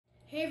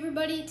Hey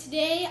everybody,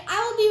 today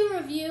I will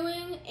be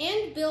reviewing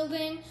and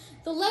building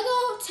the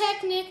Lego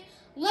Technic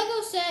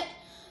Lego set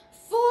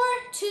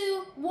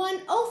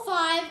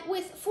 42105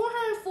 with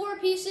 404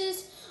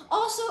 pieces.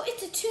 Also,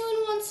 it's a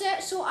 2-in-1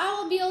 set, so I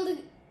will be able to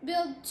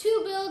build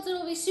 2 builds.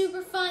 It'll be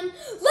super fun.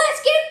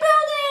 Let's get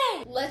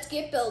building! Let's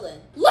get building.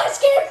 Let's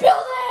get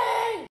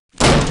building!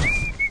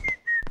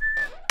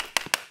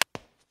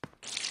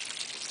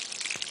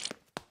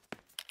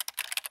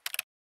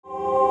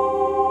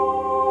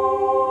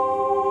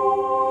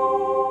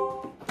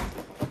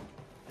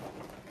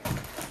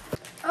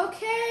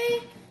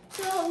 Okay,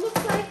 so it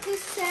looks like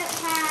this set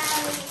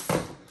has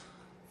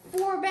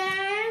 4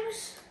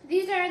 bags.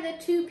 These are the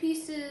 2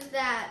 pieces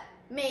that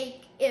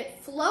make it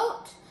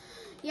float.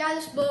 Yeah,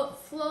 this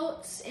boat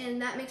floats and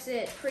that makes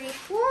it pretty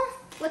cool.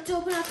 Let's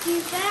open up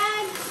these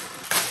bags.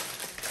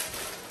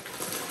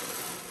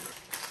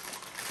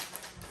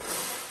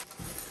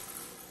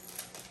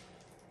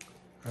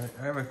 I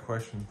have a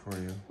question for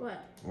you.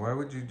 What? Why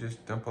would you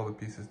just dump all the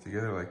pieces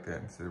together like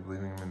that instead of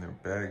leaving them in their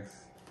bags?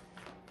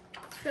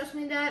 Trust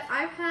me, Dad,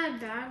 I've had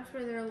bags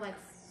where there are like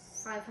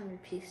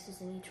 500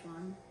 pieces in each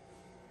one.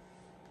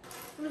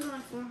 There's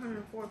only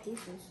 404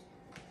 pieces.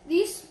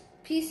 These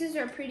pieces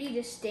are pretty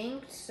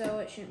distinct, so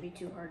it shouldn't be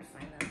too hard to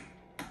find them.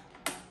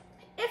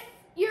 If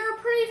you're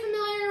pretty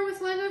familiar with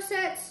Lego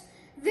sets,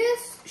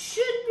 this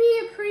should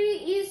be a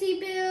pretty easy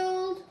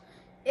build.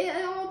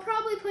 I'll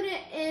probably put it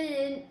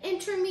in an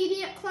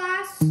intermediate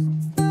class.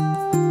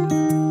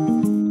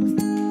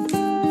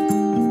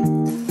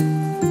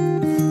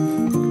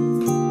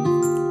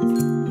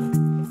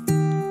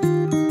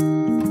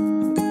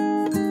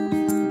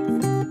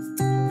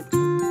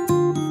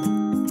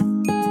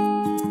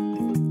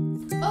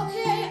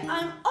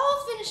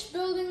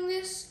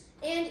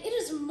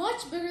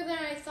 Much bigger than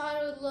I thought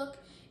it would look.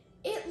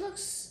 It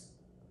looks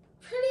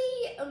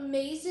pretty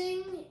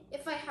amazing,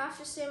 if I have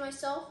to say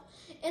myself.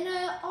 And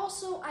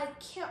I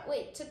can't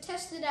wait to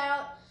test it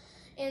out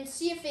and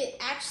see if it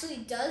actually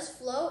does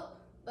float.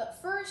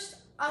 But first,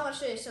 I want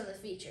to show you some of the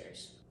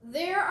features.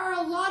 There are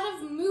a lot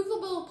of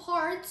movable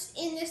parts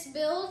in this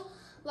build,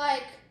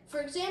 like,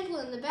 for example,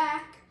 in the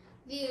back,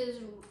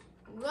 these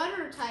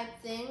rudder type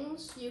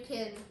things. You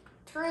can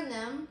turn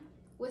them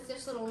with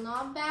this little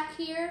knob back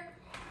here.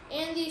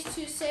 And these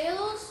 2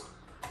 sails,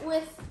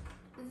 with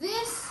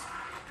this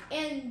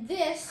and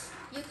this,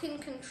 you can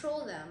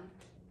control them.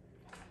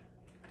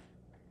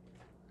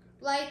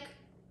 Like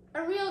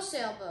a real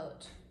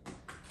sailboat.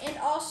 And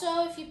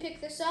also, if you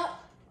pick this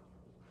up,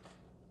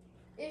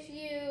 if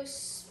you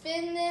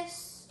spin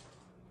this,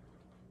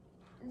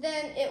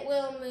 then it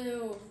will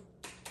move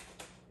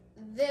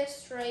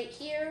this right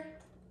here.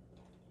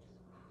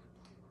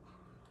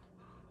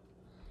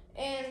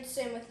 And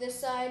same with this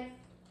side.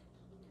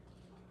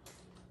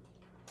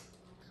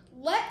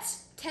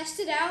 Let's test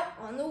it out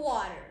on the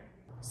water.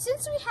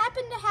 Since we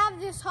happen to have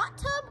this hot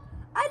tub,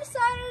 I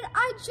decided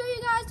I'd show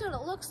you guys what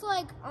it looks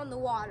like on the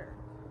water.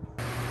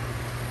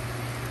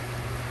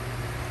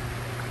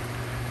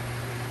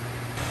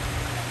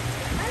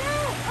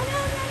 Oh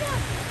no,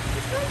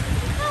 it's going through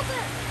the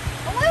filter.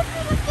 Away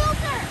from the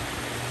filter.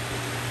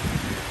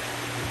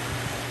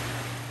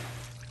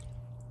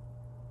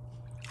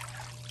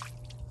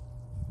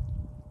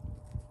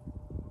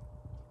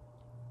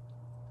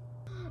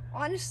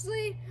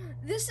 Honestly,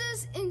 this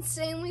is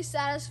insanely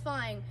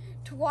satisfying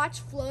to watch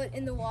float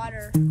in the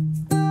water.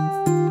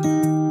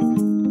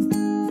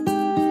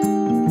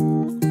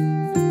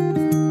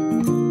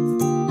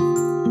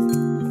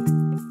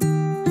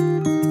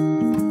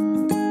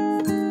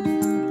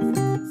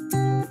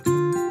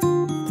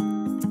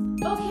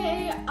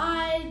 Okay,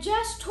 I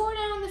just tore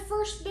down the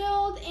first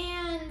build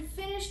and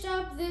finished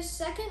up this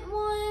second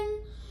one.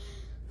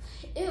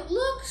 It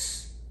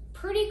looks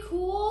pretty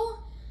cool.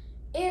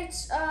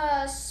 It's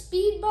a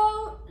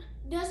speedboat,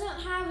 doesn't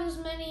have as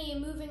many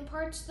moving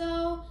parts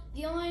though.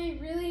 The only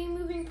really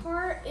moving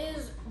part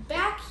is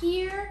back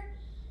here.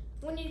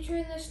 When you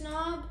turn this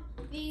knob,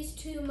 these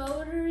 2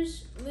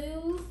 motors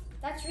move.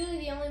 That's really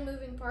the only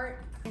moving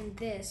part. And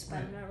this, but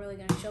I'm not really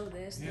gonna show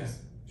this. Yeah,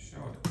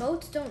 show it.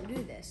 Boats don't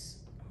do this.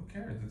 Who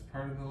cares? It's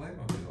part of the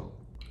Lego build.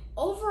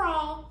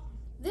 Overall,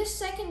 this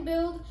second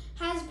build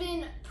has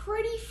been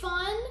pretty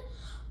fun,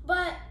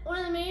 but one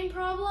of the main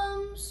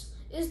problems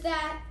is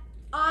that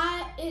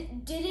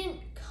it didn't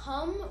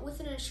come with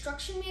an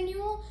instruction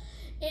manual,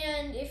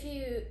 and if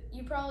you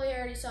probably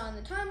already saw in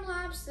the time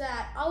lapse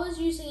that I was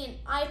using an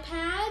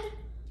iPad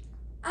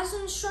as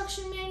an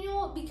instruction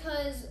manual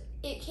because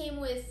it came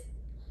with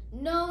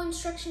no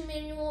instruction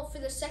manual for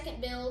the second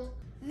build.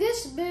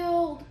 This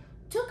build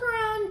took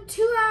around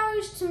 2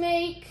 hours to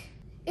make.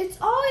 It's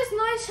always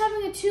nice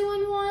having a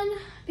 2-in-1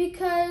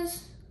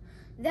 because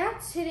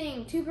that's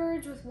hitting 2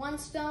 birds with 1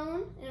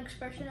 stone, an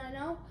expression I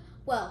know.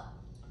 Well,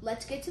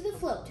 let's get to the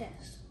float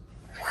test.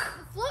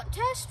 The float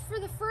test for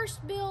the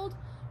first build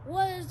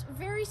was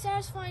very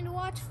satisfying to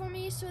watch for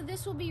me, so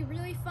this will be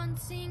really fun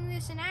seeing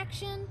this in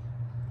action.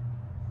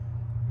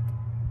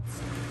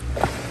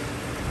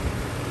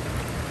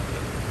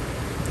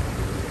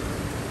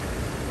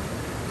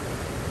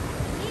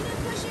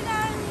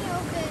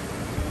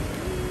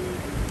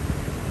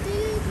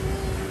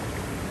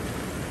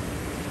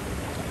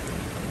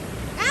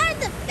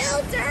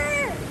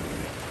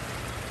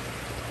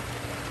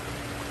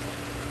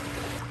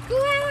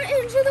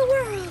 into the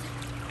world.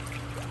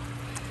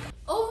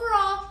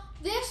 Overall,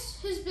 this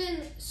has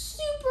been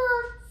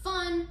super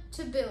fun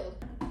to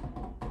build.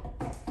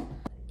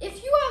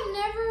 If you have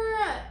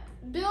never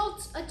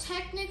built a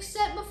Technic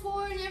set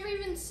before, never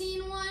even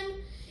seen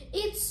one,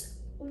 it's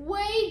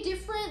way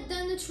different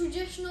than the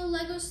traditional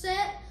Lego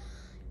set.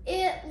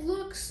 It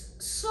looks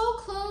so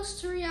close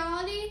to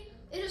reality.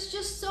 It is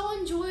just so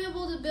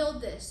enjoyable to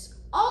build this.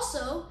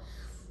 Also,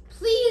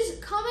 please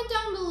comment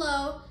down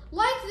below,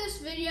 like this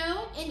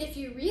video, and if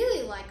you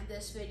really like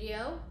this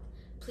video,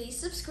 please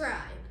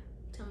subscribe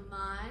to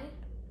my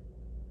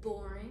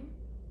boring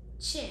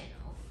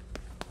channel.